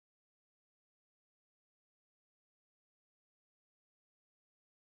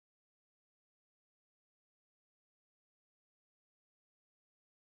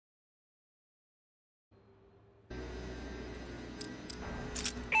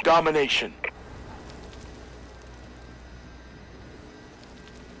domination.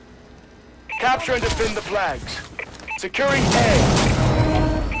 Capture and defend the flags. Securing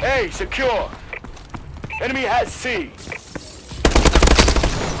A. A, secure. Enemy has C.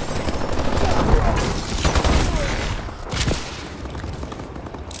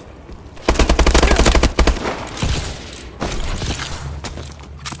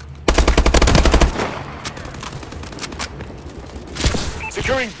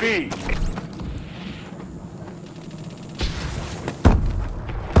 Securing B.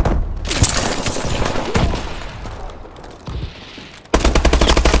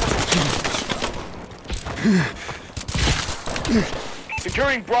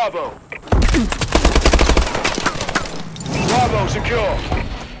 Securing Bravo. Bravo secure.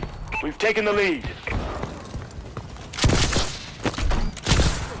 We've taken the lead.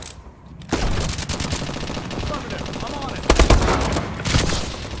 I'm on it.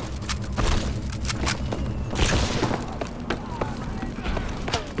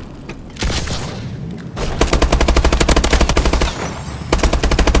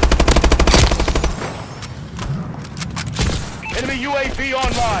 Enemy UAV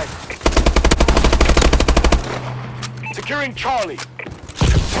online. Securing Charlie.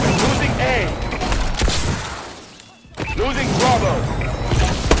 Losing A. Losing Bravo.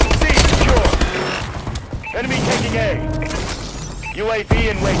 C secure. Enemy taking A. UAV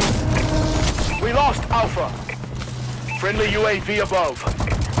in waiting. We lost Alpha. Friendly UAV above.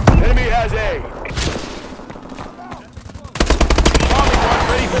 Enemy has A. Bombing run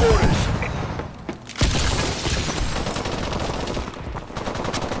ready for orders.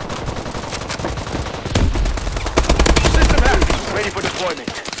 Ready for deployment.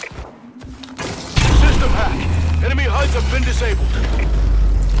 System hack. Enemy HUDs have been disabled.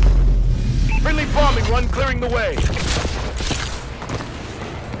 Friendly bombing run clearing the way.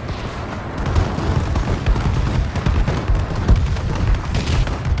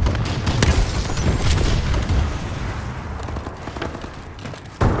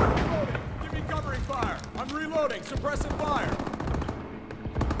 Give me covering fire. I'm reloading. Suppressive fire.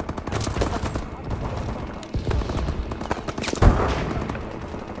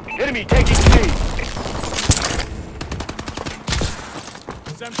 Enemy taking C.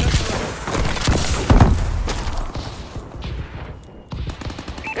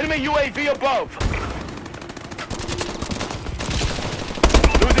 Enemy UAV above.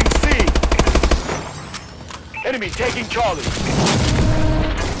 Losing C. Enemy taking Charlie.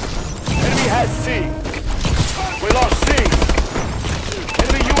 Enemy has C. We lost C.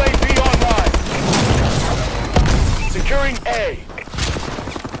 Enemy UAV online. Securing A.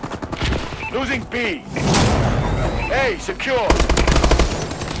 Losing B. A, secure.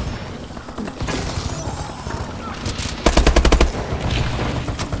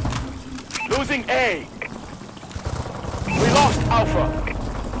 Losing A. We lost Alpha.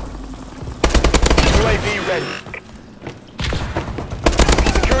 UAV ready.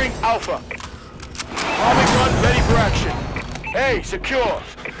 Securing Alpha. Bombing run ready for action. A, secure.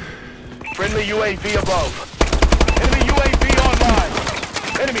 Friendly UAV above. Enemy UAV online.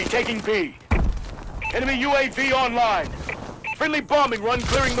 Enemy taking B. Enemy UAV online. Friendly bombing run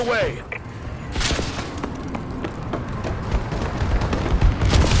clearing the way.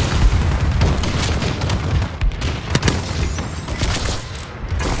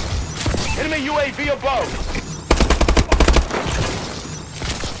 Enemy UAV above.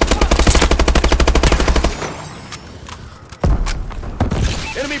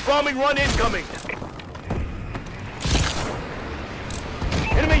 Enemy bombing run incoming.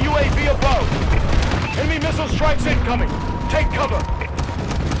 Enemy UAV above. Enemy missile strikes incoming. Take cover.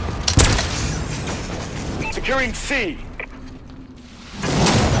 Securing C.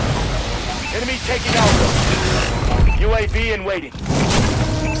 Enemy taking Alpha. UAV in waiting.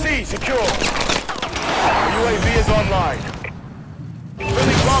 C secure. UAV is online.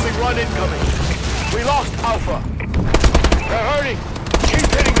 Friendly bombing run incoming. We lost Alpha. They're hurting. Keep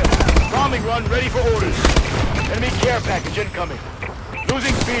hitting them. Bombing run ready for orders. Enemy care package incoming.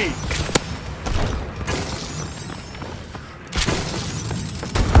 Losing B.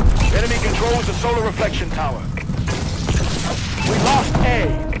 Enemy controls the solar reflection tower. We lost A.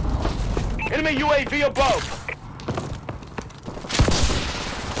 Enemy UAV above.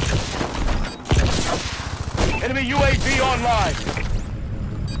 Enemy UAV online.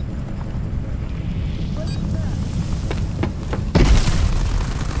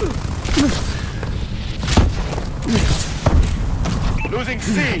 Losing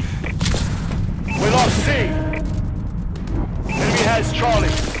C. We lost C. Enemy has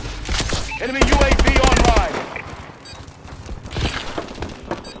Charlie. Enemy UAV online.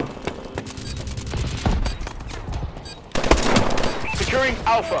 Securing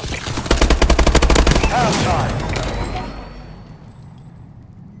Alpha. Halftime.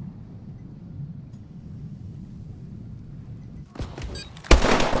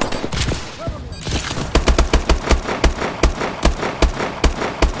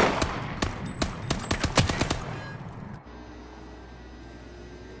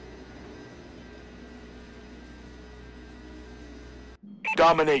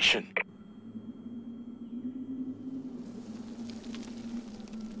 Domination.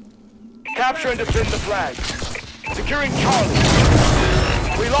 Capture and defend the flags. Securing Charlie.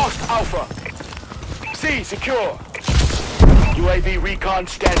 We lost Alpha. C secure. UAV recon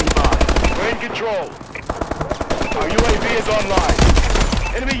standing by. We're in control. Our UAV is online.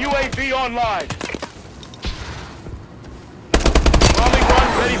 Enemy UAV online. Bombing run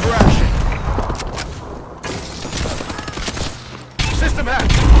ready for action. System hack,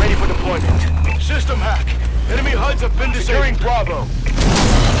 ready for deployment. System hack. Enemy HUDs have been securing Bravo.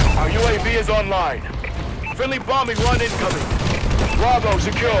 Our UAV is online. Friendly bombing run incoming. Bravo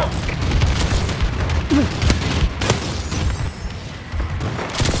secure.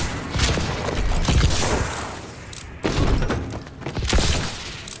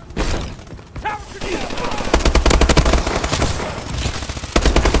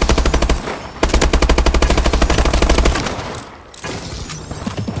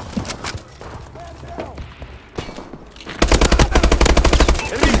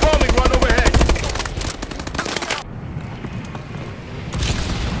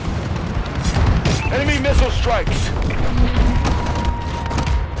 Enemy missile strikes.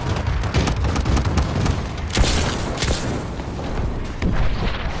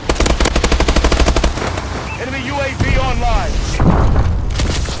 Enemy UAV online.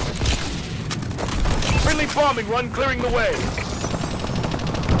 Friendly bombing run clearing the way.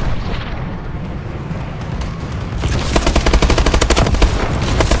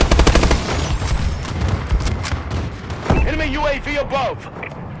 Enemy UAV above.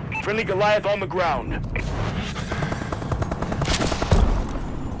 Friendly Goliath on the ground.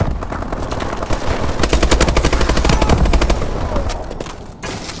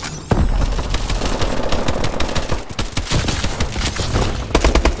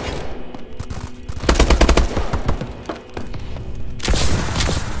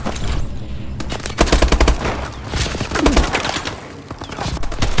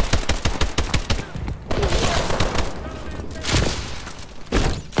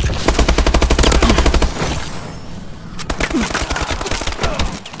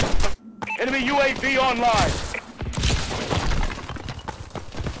 Enemy UAV online.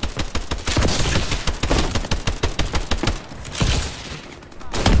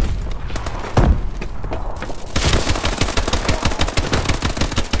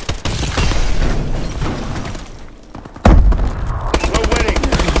 We're winning.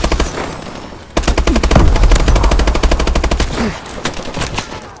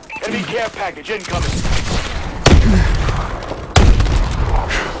 Enemy care package incoming.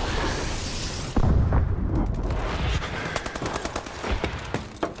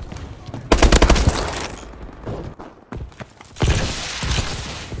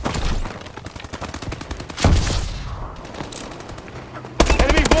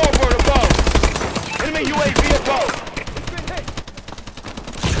 UAV above.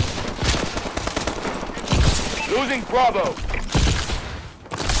 Losing Bravo.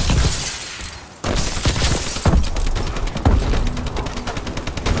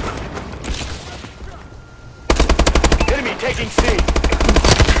 Enemy taking C.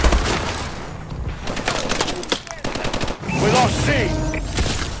 We lost C.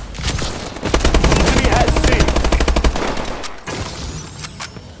 Enemy has C.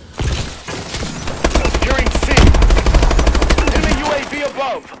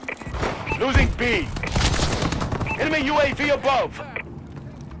 Above. Losing B. Enemy UAV above.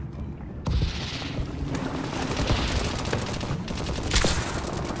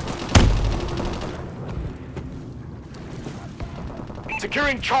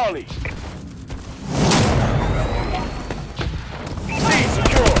 Securing Charlie. C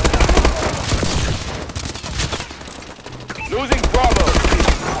secure. Losing Bravo.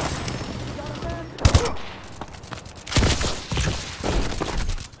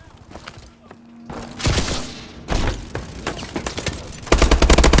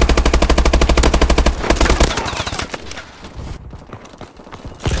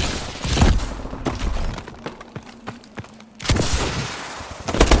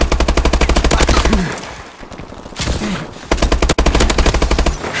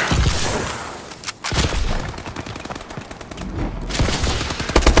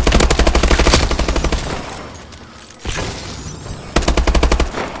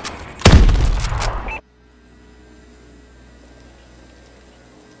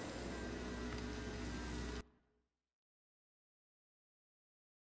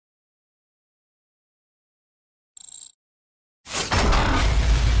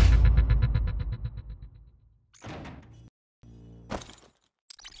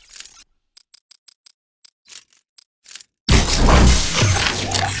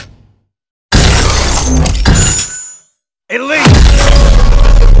 Elite!